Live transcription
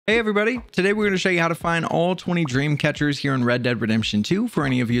Hey everybody, today we're going to show you how to find all 20 dream catchers here in Red Dead Redemption 2 for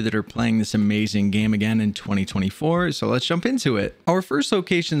any of you that are playing this amazing game again in 2024. So let's jump into it. Our first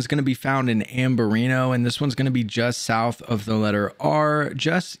location is going to be found in Amberino, and this one's going to be just south of the letter R,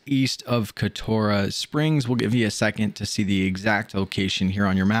 just east of Katora Springs. We'll give you a second to see the exact location here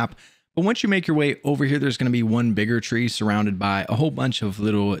on your map. But once you make your way over here, there's going to be one bigger tree surrounded by a whole bunch of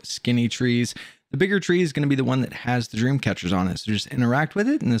little skinny trees. The bigger tree is going to be the one that has the dream catchers on it. So just interact with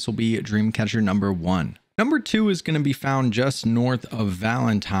it, and this will be dream catcher number 1. Number 2 is going to be found just north of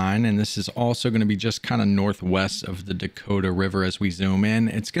Valentine, and this is also going to be just kind of northwest of the Dakota River as we zoom in.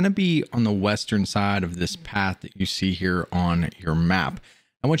 It's going to be on the western side of this path that you see here on your map.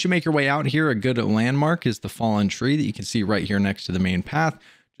 And once you make your way out here, a good landmark is the fallen tree that you can see right here next to the main path.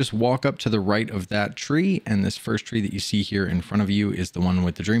 Just walk up to the right of that tree, and this first tree that you see here in front of you is the one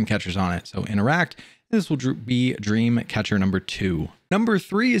with the dream catchers on it. So interact. This will be dream catcher number 2. Number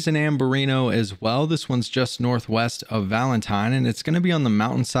 3 is in Amberino as well. This one's just northwest of Valentine, and it's going to be on the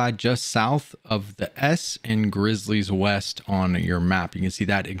mountainside just south of the S and Grizzlies West on your map. You can see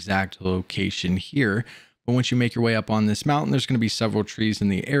that exact location here. But once you make your way up on this mountain, there's going to be several trees in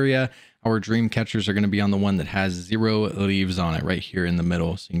the area. Our dream catchers are going to be on the one that has 0 leaves on it right here in the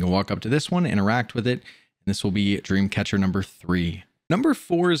middle. So you can walk up to this one, interact with it, and this will be dream catcher number 3. Number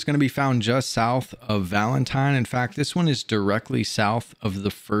 4 is going to be found just south of Valentine. In fact, this one is directly south of the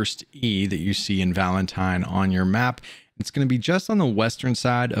first E that you see in Valentine on your map. It's going to be just on the western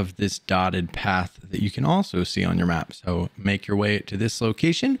side of this dotted path that you can also see on your map. So make your way to this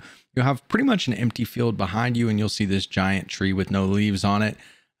location. You'll have pretty much an empty field behind you, and you'll see this giant tree with no leaves on it.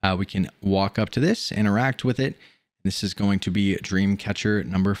 We can walk up to this, interact with it. This is going to be dream catcher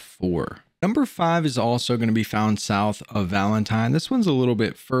number 4. Number 5 is also going to be found south of Valentine. This one's a little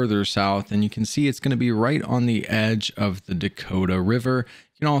bit further south, and you can see it's going to be right on the edge of the Dakota River.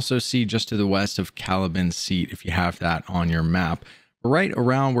 You can also see just to the west of Caliban Seat if you have that on your map. Right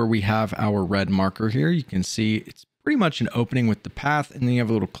around where we have our red marker here, you can see it's pretty much an opening with the path, and then you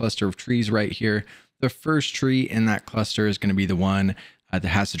have a little cluster of trees right here. The first tree in that cluster is going to be the one that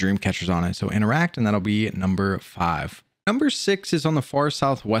has the dream catchers on it. So interact, and that'll be number 5. Number 6 is on the far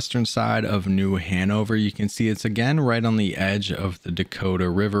southwestern side of New Hanover. You can see it's again right on the edge of the Dakota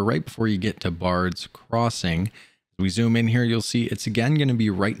River, right before you get to Bard's Crossing. As we zoom in here, you'll see it's again going to be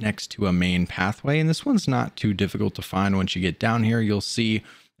right next to a main pathway, and this one's not too difficult to find. Once you get down here, you'll see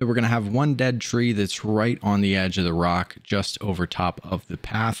that we're going to have one dead tree that's right on the edge of the rock, just over top of the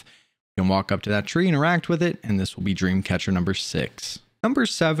path. You can walk up to that tree, interact with it, and this will be dream catcher number 6. Number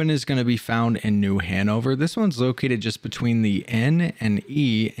 7 is going to be found in New Hanover. This one's located just between the N and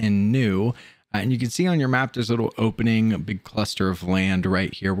E in New. And you can see on your map, there's a little opening, a big cluster of land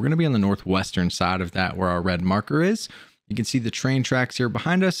right here. We're going to be on the northwestern side of that where our red marker is. You can see the train tracks here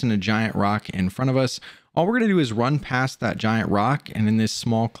behind us and a giant rock in front of us. All we're going to do is run past that giant rock, and in this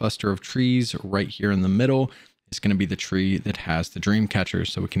small cluster of trees right here in the middle is going to be the tree that has the dream catcher.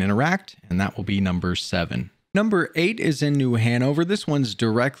 So we can interact, and that will be number 7. Number 8 is in New Hanover. This one's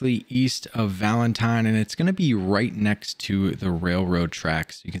directly east of Valentine, and it's going to be right next to the railroad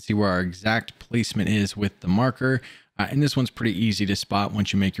tracks. You can see where our exact placement is with the marker. And this one's pretty easy to spot.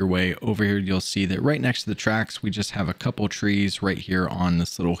 Once you make your way over here, you'll see that right next to the tracks, we just have a couple trees right here on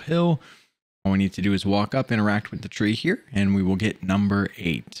this little hill. All we need to do is walk up, interact with the tree here, and we will get number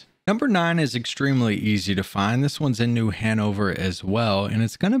 8. Number 9 is extremely easy to find. This one's in New Hanover as well, and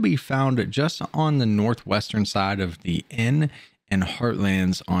it's going to be found just on the northwestern side of the Inn and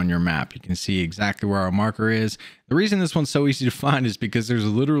Heartlands on your map. You can see exactly where our marker is. The reason this one's so easy to find is because there's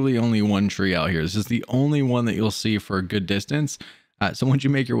literally only one tree out here. This is the only one that you'll see for a good distance. So once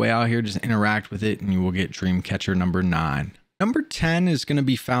you make your way out here, just interact with it, and you will get dream catcher number 9. Number 10 is going to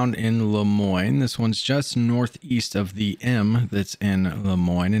be found in Lemoyne. This one's just northeast of the M that's in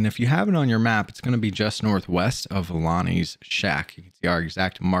Lemoyne. And if you have it on your map, it's going to be just northwest of Lonnie's shack. You can see our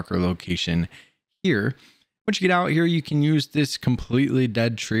exact marker location here. Once you get out here, you can use this completely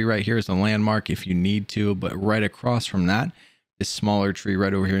dead tree right here as a landmark if you need to. But right across from that, this smaller tree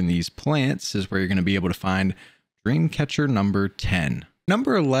right over here in these plants is where you're going to be able to find dream catcher number 10.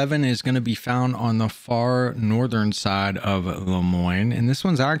 Number 11 is going to be found on the far northern side of Lemoyne, and this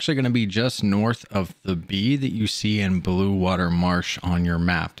one's actually going to be just north of the B that you see in Blue Water Marsh on your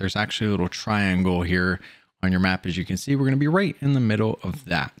map. There's actually a little triangle here on your map. As you can see, we're going to be right in the middle of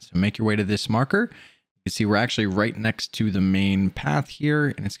that. So make your way to this marker. You can see we're actually right next to the main path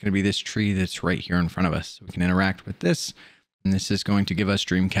here, and it's going to be this tree that's right here in front of us. So we can interact with this, and this is going to give us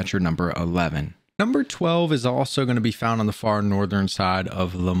dream catcher number 11. Number 12 is also going to be found on the far northern side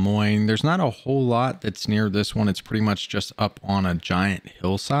of Lemoyne. There's not a whole lot that's near this one. It's pretty much just up on a giant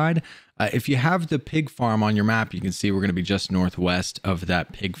hillside. If you have the pig farm on your map, you can see we're going to be just northwest of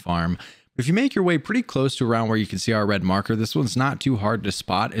that pig farm. If you make your way pretty close to around where you can see our red marker, this one's not too hard to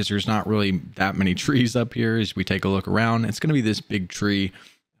spot as there's not really that many trees up here. As we take a look around, it's going to be this big tree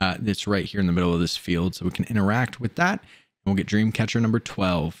that's right here in the middle of this field. So we can interact with that and we'll get Dreamcatcher number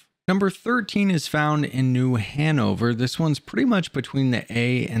 12. Number 13 is found in New Hanover. This one's pretty much between the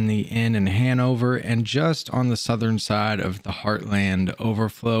A and the N in Hanover and just on the southern side of the Heartland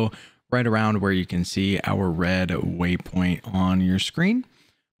overflow, right around where you can see our red waypoint on your screen.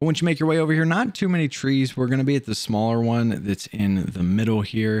 But once you make your way over here, not too many trees. We're going to be at the smaller one that's in the middle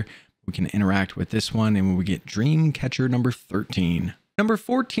here. We can interact with this one and we get Dreamcatcher number 13. Number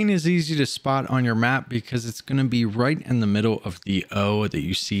 14 is easy to spot on your map because it's going to be right in the middle of the O that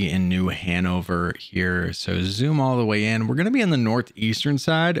you see in New Hanover here. So zoom all the way in. We're going to be on the northeastern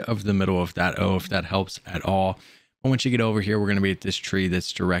side of the middle of that O, if that helps at all. But once you get over here, we're going to be at this tree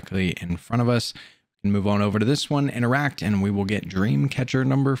that's directly in front of us. We can move on over to this one, interact, and we will get Dreamcatcher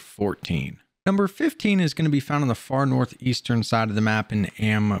number 14. Number 15 is going to be found on the far northeastern side of the map in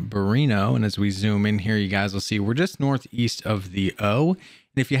Amberino. And as we zoom in here, you guys will see we're just northeast of the O. And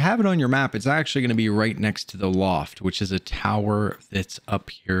if you have it on your map, it's actually going to be right next to the loft, which is a tower that's up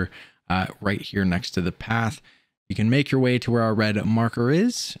here, right here next to the path. You can make your way to where our red marker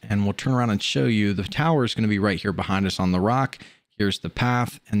is, and we'll turn around and show you. The tower is going to be right here behind us on the rock. Here's the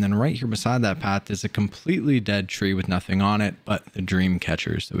path, and then right here beside that path is a completely dead tree with nothing on it but the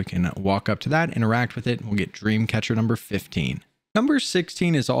Dreamcatcher. So we can walk up to that, interact with it, and we'll get Dreamcatcher number 15. Number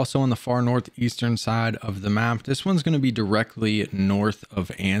 16 is also on the far northeastern side of the map. This one's going to be directly north of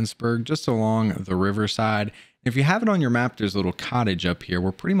Ansburg, just along the riverside. If you have it on your map, there's a little cottage up here.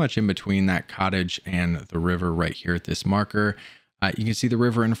 We're pretty much in between that cottage and the river right here at this marker. You can see the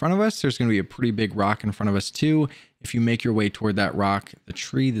river in front of us. There's going to be a pretty big rock in front of us too. If you make your way toward that rock, the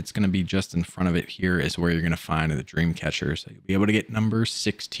tree that's going to be just in front of it here is where you're going to find the Dreamcatcher. So you'll be able to get number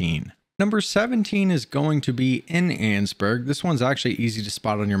 16. Number 17 is going to be in Ansburg. This one's actually easy to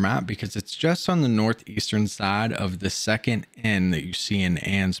spot on your map because it's just on the northeastern side of the second N that you see in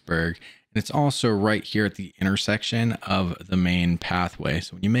Ansburg. And it's also right here at the intersection of the main pathway.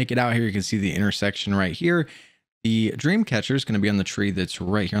 So when you make it out here, you can see the intersection right here. The Dreamcatcher is going to be on the tree that's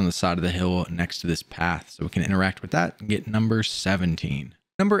right here on the side of the hill next to this path. So we can interact with that and get number 17.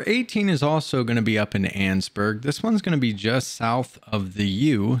 Number 18 is also going to be up in Ansburg. This one's going to be just south of the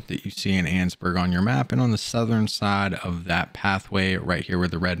U that you see in Ansburg on your map and on the southern side of that pathway right here where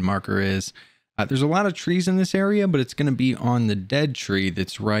the red marker is. There's a lot of trees in this area, but it's going to be on the dead tree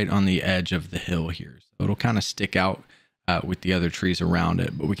that's right on the edge of the hill here. So it'll kind of stick out with the other trees around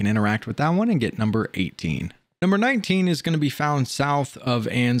it, but we can interact with that one and get number 18. Number 19 is going to be found south of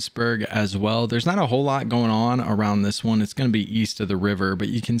Ansburg as well. There's not a whole lot going on around this one. It's going to be east of the river, but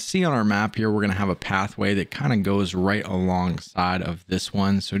you can see on our map here, we're going to have a pathway that kind of goes right alongside of this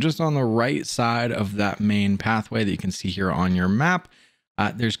one. So just on the right side of that main pathway that you can see here on your map,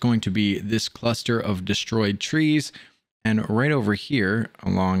 there's going to be this cluster of destroyed trees. And right over here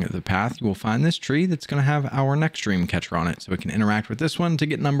along the path, you will find this tree that's going to have our next Dreamcatcher on it. So we can interact with this one to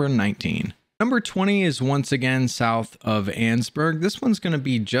get number 19. Number 20 is once again south of Ansburg. This one's going to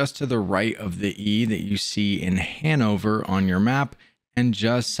be just to the right of the E that you see in Hanover on your map and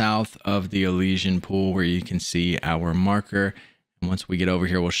just south of the Elysian Pool where you can see our marker. And once we get over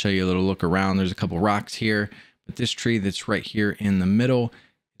here, we'll show you a little look around. There's a couple rocks here, but this tree that's right here in the middle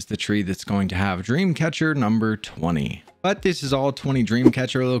is the tree that's going to have Dreamcatcher number 20. But this is all 20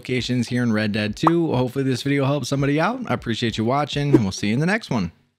 Dreamcatcher locations here in Red Dead 2. Hopefully this video helps somebody out. I appreciate you watching and we'll see you in the next one.